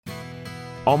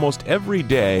Almost every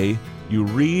day, you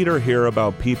read or hear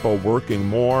about people working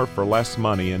more for less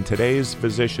money, and today's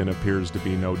physician appears to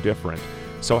be no different.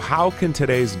 So how can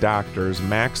today's doctors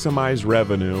maximize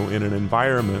revenue in an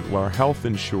environment where health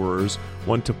insurers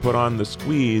want to put on the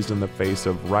squeeze in the face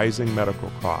of rising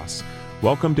medical costs?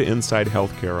 Welcome to Inside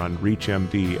Healthcare on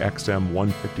ReachMD XM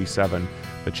 157,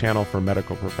 the channel for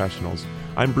medical professionals.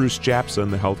 I'm Bruce Japson,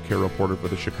 the healthcare reporter for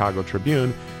the Chicago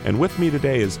Tribune, and with me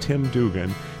today is Tim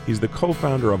Dugan. He's the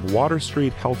co-founder of Water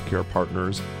Street Healthcare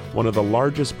Partners, one of the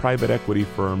largest private equity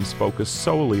firms focused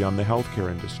solely on the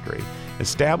healthcare industry.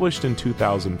 Established in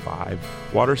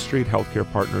 2005, Water Street Healthcare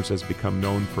Partners has become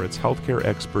known for its healthcare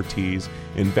expertise,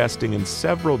 investing in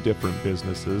several different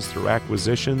businesses through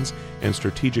acquisitions and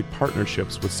strategic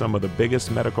partnerships with some of the biggest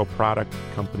medical product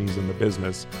companies in the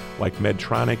business, like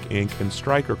Medtronic, Inc. and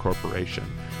Stryker Corporation.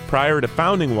 Prior to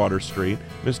founding Water Street,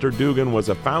 Mr. Dugan was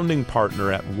a founding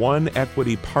partner at One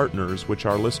Equity Partners, which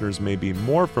our listeners may be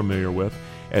more familiar with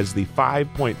as the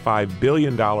 $5.5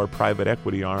 billion private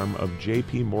equity arm of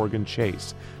J.P. Morgan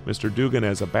Chase. Mr. Dugan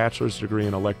has a bachelor's degree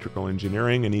in electrical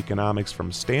engineering and economics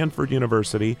from Stanford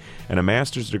University and a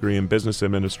master's degree in business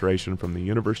administration from the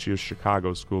University of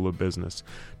Chicago School of Business.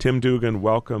 Tim Dugan,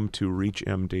 welcome to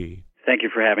ReachMD. Thank you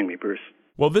for having me, Bruce.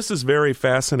 Well, this is very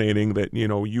fascinating that,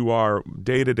 you are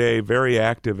day-to-day very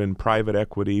active in private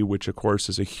equity, which, of course,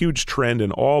 is a huge trend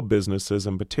in all businesses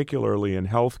and particularly in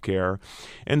healthcare.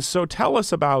 And so tell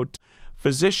us about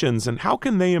physicians and how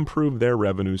can they improve their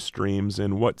revenue streams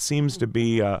in what seems to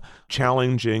be a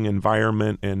challenging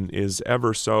environment and is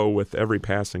ever so with every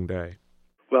passing day?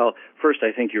 Well, first,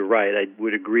 I think you're right. I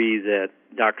would agree that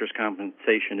doctors'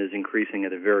 compensation is increasing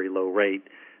at a very low rate.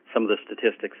 Some of the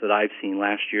statistics that I've seen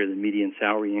last year, the median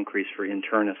salary increase for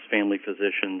internists, family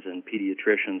physicians, and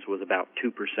pediatricians was about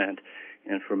 2%,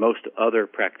 and for most other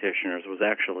practitioners was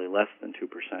actually less than 2%.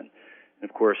 And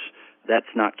of course,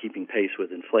 that's not keeping pace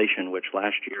with inflation, which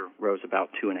last year rose about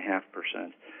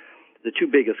 2.5%. The two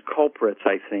biggest culprits,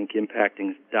 I think,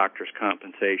 impacting doctors'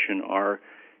 compensation are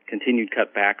continued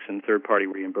cutbacks in third-party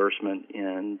reimbursement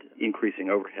and increasing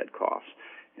overhead costs.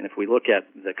 And if we look at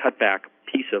the cutback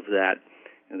piece of that,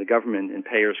 the government and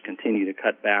payers continue to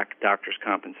cut back doctors'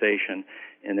 compensation,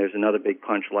 and there's another big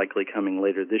punch likely coming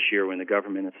later this year when the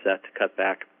government is set to cut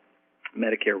back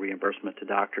Medicare reimbursement to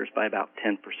doctors by about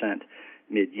 10%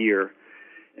 mid-year.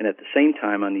 And at the same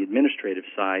time, on the administrative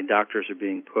side, doctors are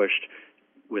being pushed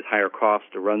with higher costs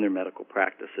to run their medical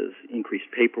practices. Increased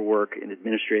paperwork and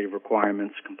administrative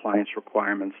requirements, compliance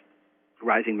requirements,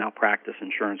 rising malpractice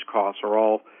insurance costs are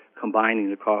all combining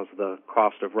to cause the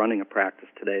cost of running a practice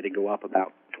today to go up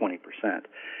about 20%.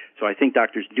 So I think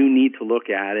doctors do need to look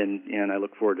at, and I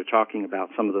look forward to talking about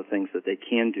some of the things that they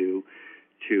can do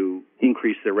to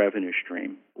increase their revenue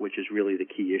stream, which is really the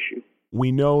key issue.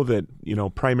 We know that,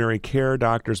 primary care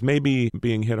doctors may be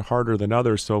being hit harder than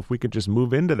others. So if we could just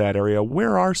move into that area,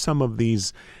 where are some of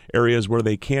these areas where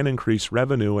they can increase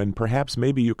revenue? And perhaps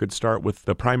maybe you could start with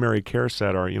the primary care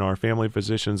set, our family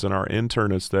physicians and our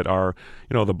internists that are,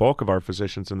 the bulk of our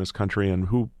physicians in this country and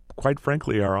who, quite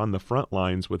frankly, are on the front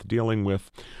lines with dealing with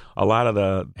a lot of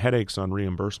the headaches on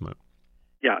reimbursement.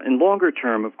 Yeah, and longer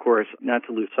term, of course, not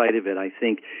to lose sight of it, I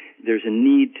think there's a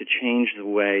need to change the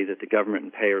way that the government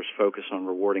and payers focus on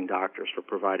rewarding doctors for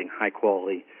providing high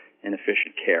quality and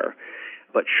efficient care.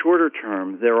 But shorter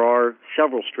term, there are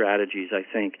several strategies, I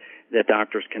think, that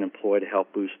doctors can employ to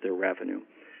help boost their revenue.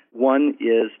 One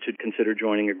is to consider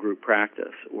joining a group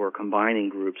practice or combining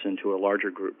groups into a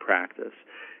larger group practice.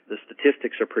 The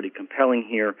statistics are pretty compelling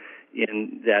here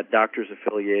in that doctors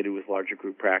affiliated with larger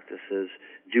group practices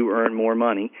do earn more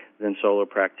money than solo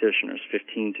practitioners,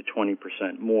 15 to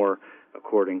 20% more,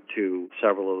 according to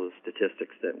several of the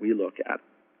statistics that we look at.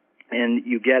 And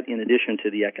you get, in addition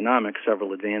to the economics,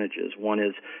 several advantages. One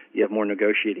is you have more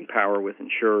negotiating power with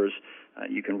insurers.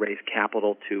 You can raise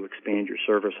capital to expand your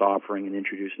service offering and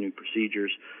introduce new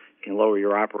procedures. You can lower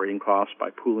your operating costs by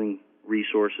pooling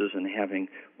resources and having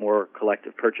more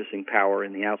collective purchasing power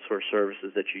in the outsourced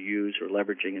services that you use or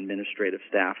leveraging administrative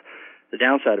staff. The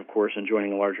downside, of course, in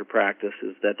joining a larger practice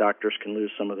is that doctors can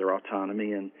lose some of their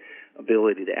autonomy and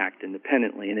ability to act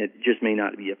independently, and it just may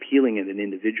not be appealing at an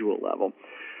individual level.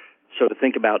 So to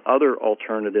think about other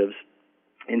alternatives,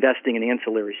 investing in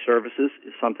ancillary services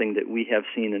is something that we have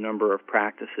seen a number of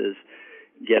practices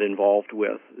get involved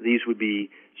with. These would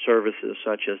be services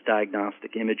such as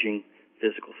diagnostic imaging,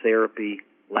 physical therapy,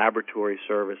 laboratory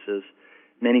services.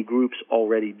 Many groups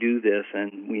already do this,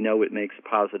 and we know it makes a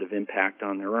positive impact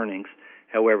on their earnings.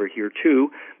 However, here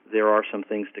too, there are some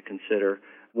things to consider.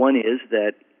 One is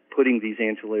that putting these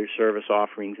ancillary service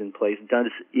offerings in place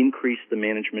does increase the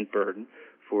management burden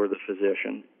for the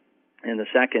physician. And the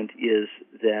second is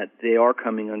that they are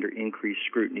coming under increased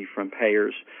scrutiny from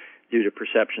payers due to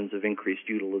perceptions of increased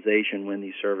utilization when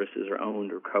these services are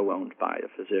owned or co-owned by a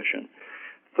physician.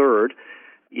 Third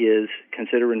is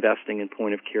consider investing in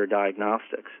point-of-care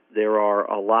diagnostics. There are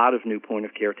a lot of new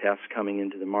point-of-care tests coming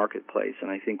into the marketplace,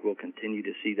 and I think we'll continue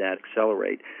to see that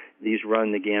accelerate. These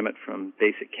run the gamut from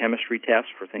basic chemistry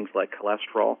tests for things like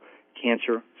cholesterol,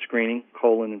 cancer screening,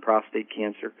 colon and prostate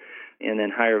cancer, and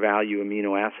then higher-value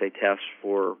immunoassay tests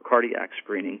for cardiac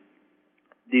screening.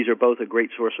 These are both a great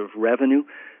source of revenue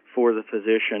for the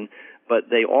physician, but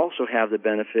they also have the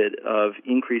benefit of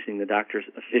increasing the doctor's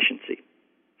efficiency.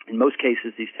 In most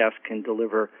cases, these tests can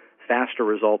deliver faster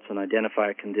results and identify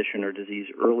a condition or disease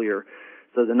earlier,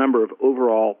 so the number of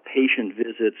overall patient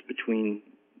visits between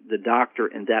the doctor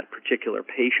and that particular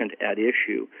patient at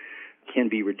issue can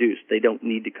be reduced. They don't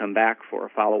need to come back for a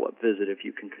follow-up visit if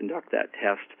you can conduct that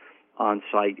test on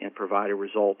site and provide a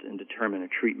result and determine a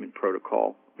treatment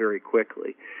protocol very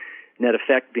quickly. Net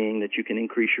effect being that you can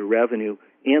increase your revenue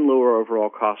and lower overall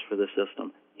costs for the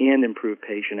system and improve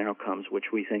patient outcomes, which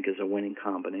we think is a winning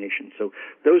combination. So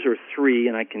those are three,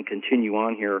 and I can continue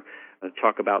on here and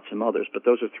talk about some others, but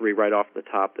those are three right off the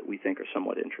top that we think are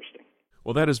somewhat interesting.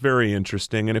 Well, that is very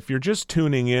interesting. And if you're just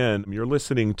tuning in, you're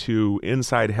listening to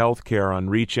Inside Healthcare on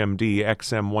ReachMD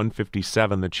XM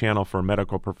 157, the channel for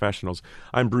medical professionals.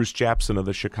 I'm Bruce Japsen of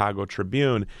the Chicago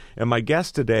Tribune, and my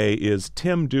guest today is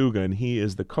Tim Dugan. He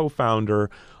is the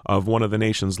co-founder of one of the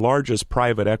nation's largest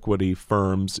private equity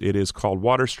firms. It is called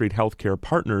Water Street Healthcare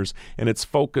Partners, and it's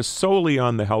focused solely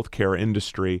on the healthcare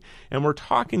industry. And we're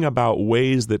talking about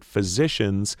ways that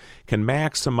physicians can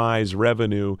maximize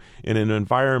revenue in an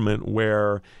environment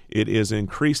where it is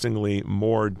increasingly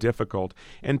more difficult.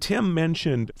 And Tim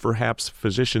mentioned perhaps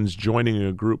physicians joining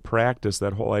a group practice,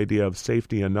 that whole idea of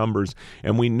safety in numbers.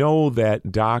 And we know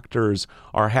that doctors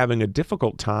are having a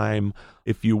difficult time,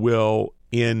 if you will,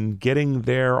 in getting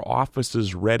their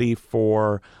offices ready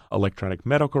for electronic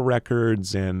medical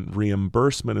records and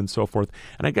reimbursement and so forth.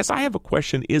 And I guess I have a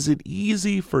question. Is it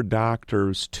easy for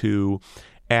doctors to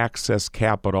access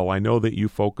capital? I know that you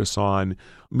focus on,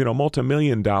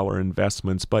 multi-million-dollar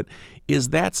investments, but is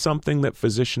that something that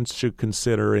physicians should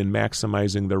consider in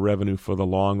maximizing their revenue for the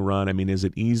long run? I mean, is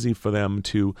it easy for them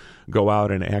to go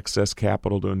out and access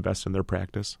capital to invest in their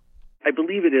practice? I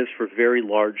believe it is for very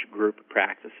large group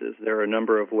practices. There are a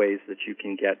number of ways that you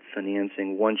can get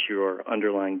financing once your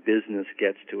underlying business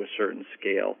gets to a certain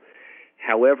scale.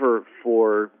 However,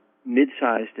 for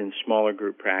mid-sized and smaller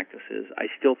group practices, I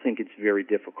still think it's very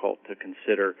difficult to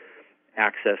consider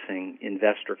accessing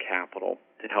investor capital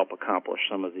to help accomplish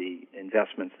some of the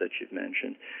investments that you've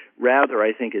mentioned. Rather,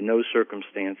 I think in those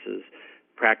circumstances,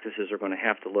 practices are going to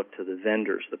have to look to the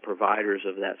vendors, the providers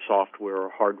of that software or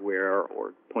hardware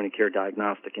or point-of-care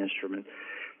diagnostic instrument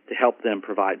to help them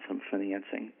provide some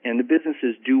financing. And the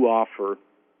businesses do offer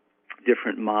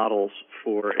different models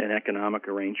for an economic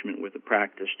arrangement with the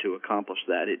practice to accomplish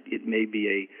that. It may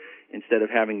be instead of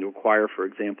having to acquire, for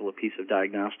example, a piece of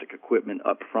diagnostic equipment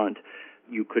up front,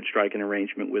 you could strike an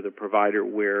arrangement with a provider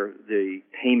where the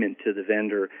payment to the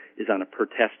vendor is on a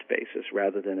per-test basis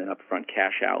rather than an upfront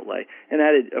cash outlay. And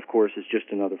that, of course, is just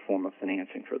another form of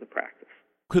financing for the practice.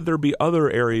 Could there be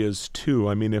other areas, too?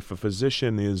 I mean, if a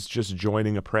physician is just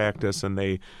joining a practice and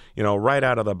they, right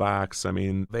out of the box, I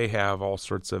mean, they have all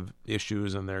sorts of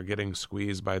issues and they're getting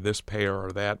squeezed by this payer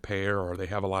or that payer, or they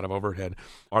have a lot of overhead.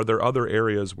 Are there other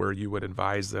areas where you would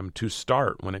advise them to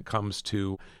start when it comes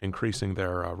to increasing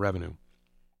their revenue?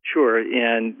 Sure,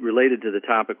 and related to the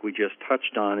topic we just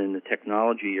touched on in the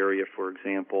technology area, for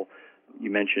example, you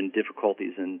mentioned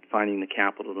difficulties in finding the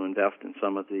capital to invest in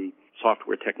some of the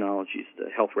software technologies, the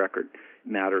health record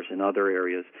matters in other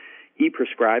areas.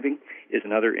 E-prescribing is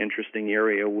another interesting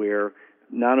area where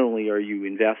not only are you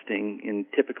investing in,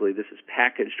 typically this is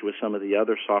packaged with some of the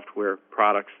other software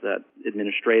products that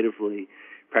administratively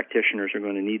practitioners are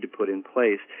going to need to put in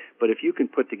place, but if you can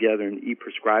put together an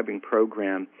e-prescribing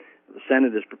program, the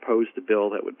Senate has proposed a bill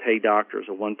that would pay doctors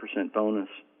a 1% bonus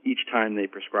each time they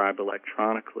prescribe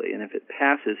electronically. And if it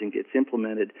passes and gets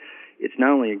implemented, it's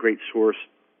not only a great source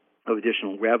of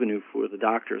additional revenue for the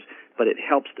doctors, but it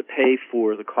helps to pay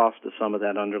for the cost of some of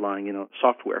that underlying,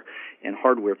 software and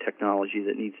hardware technology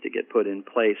that needs to get put in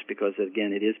place because,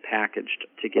 again, it is packaged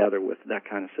together with that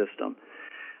kind of system.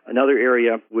 Another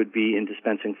area would be in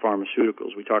dispensing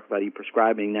pharmaceuticals. We talk about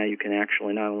e-prescribing. Now you can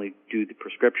actually not only do the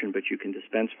prescription, but you can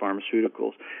dispense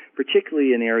pharmaceuticals,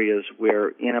 particularly in areas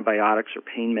where antibiotics or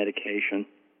pain medication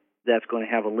that's going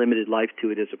to have a limited life to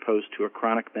it as opposed to a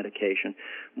chronic medication,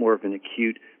 more of an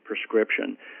acute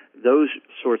prescription. those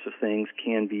sorts of things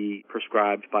can be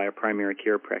prescribed by a primary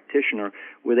care practitioner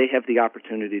where they have the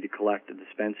opportunity to collect a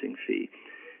dispensing fee.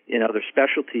 In other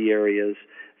specialty areas,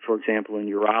 for example, in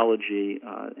urology,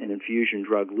 an infusion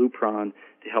drug, Lupron,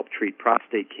 to help treat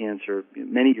prostate cancer,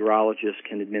 many urologists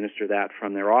can administer that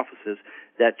from their offices.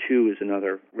 That, too, is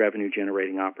another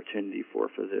revenue-generating opportunity for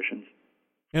physicians.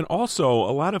 And also,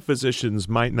 a lot of physicians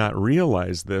might not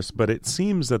realize this, but it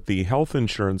seems that the health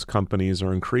insurance companies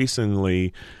are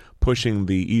increasingly pushing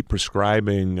the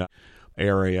e-prescribing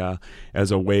area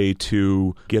as a way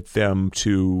to get them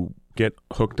to get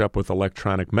hooked up with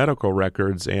electronic medical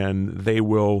records, and they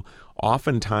will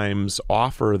oftentimes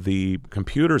offer the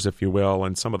computers, if you will,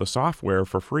 and some of the software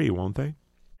for free, won't they?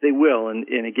 They will, and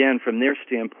again, from their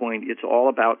standpoint, it's all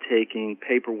about taking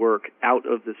paperwork out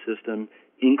of the system,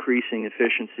 increasing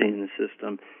efficiency in the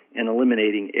system, and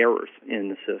eliminating errors in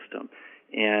the system.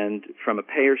 And from a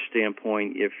payer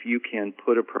standpoint, if you can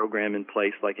put a program in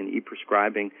place like an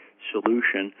e-prescribing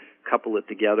solution, couple it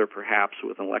together perhaps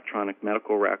with an electronic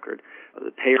medical record,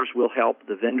 the payers will help,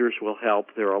 the vendors will help.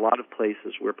 There are a lot of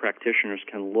places where practitioners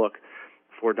can look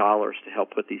for dollars to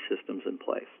help put these systems in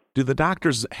place. Do the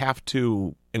doctors have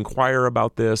to inquire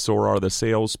about this, or are the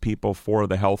salespeople for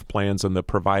the health plans and the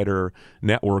provider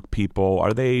network people,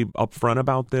 are they upfront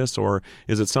about this, or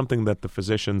is it something that the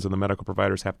physicians and the medical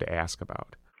providers have to ask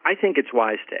about? I think it's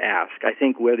wise to ask. I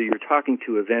think whether you're talking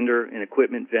to a vendor, an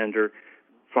equipment vendor,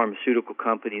 pharmaceutical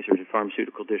companies or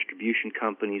pharmaceutical distribution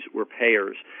companies or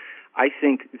payers, I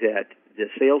think that the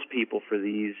salespeople for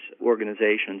these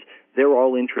organizations, they're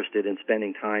all interested in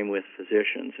spending time with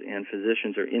physicians, and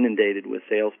physicians are inundated with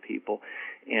salespeople.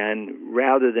 And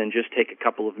rather than just take a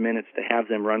couple of minutes to have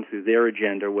them run through their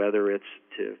agenda, whether it's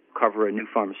to cover a new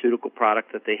pharmaceutical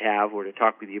product that they have or to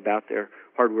talk with you about their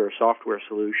hardware or software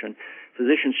solution,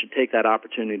 physicians should take that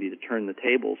opportunity to turn the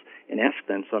tables and ask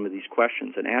them some of these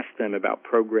questions and ask them about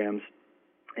programs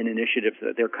and initiatives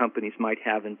that their companies might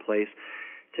have in place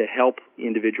to help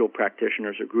individual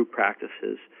practitioners or group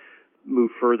practices move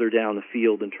further down the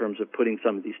field in terms of putting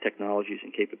some of these technologies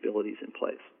and capabilities in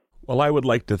place. Well, I would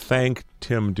like to thank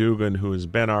Tim Dugan, who has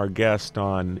been our guest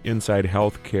on Inside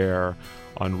Healthcare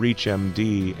on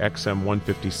ReachMD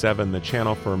XM157, the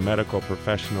channel for medical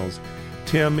professionals.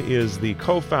 Tim is the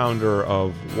co-founder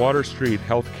of Water Street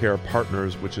Healthcare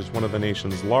Partners, which is one of the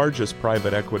nation's largest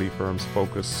private equity firms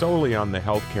focused solely on the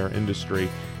healthcare industry.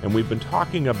 And we've been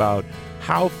talking about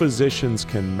how physicians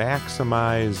can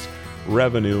maximize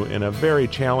revenue in a very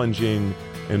challenging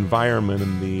environment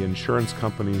in the insurance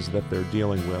companies that they're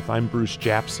dealing with. I'm Bruce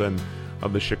Japson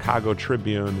of the Chicago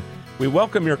Tribune. We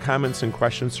welcome your comments and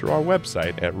questions through our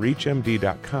website at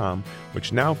reachmd.com,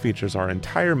 which now features our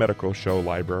entire medical show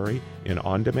library in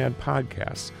on-demand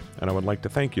podcasts. And I would like to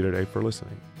thank you today for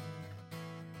listening.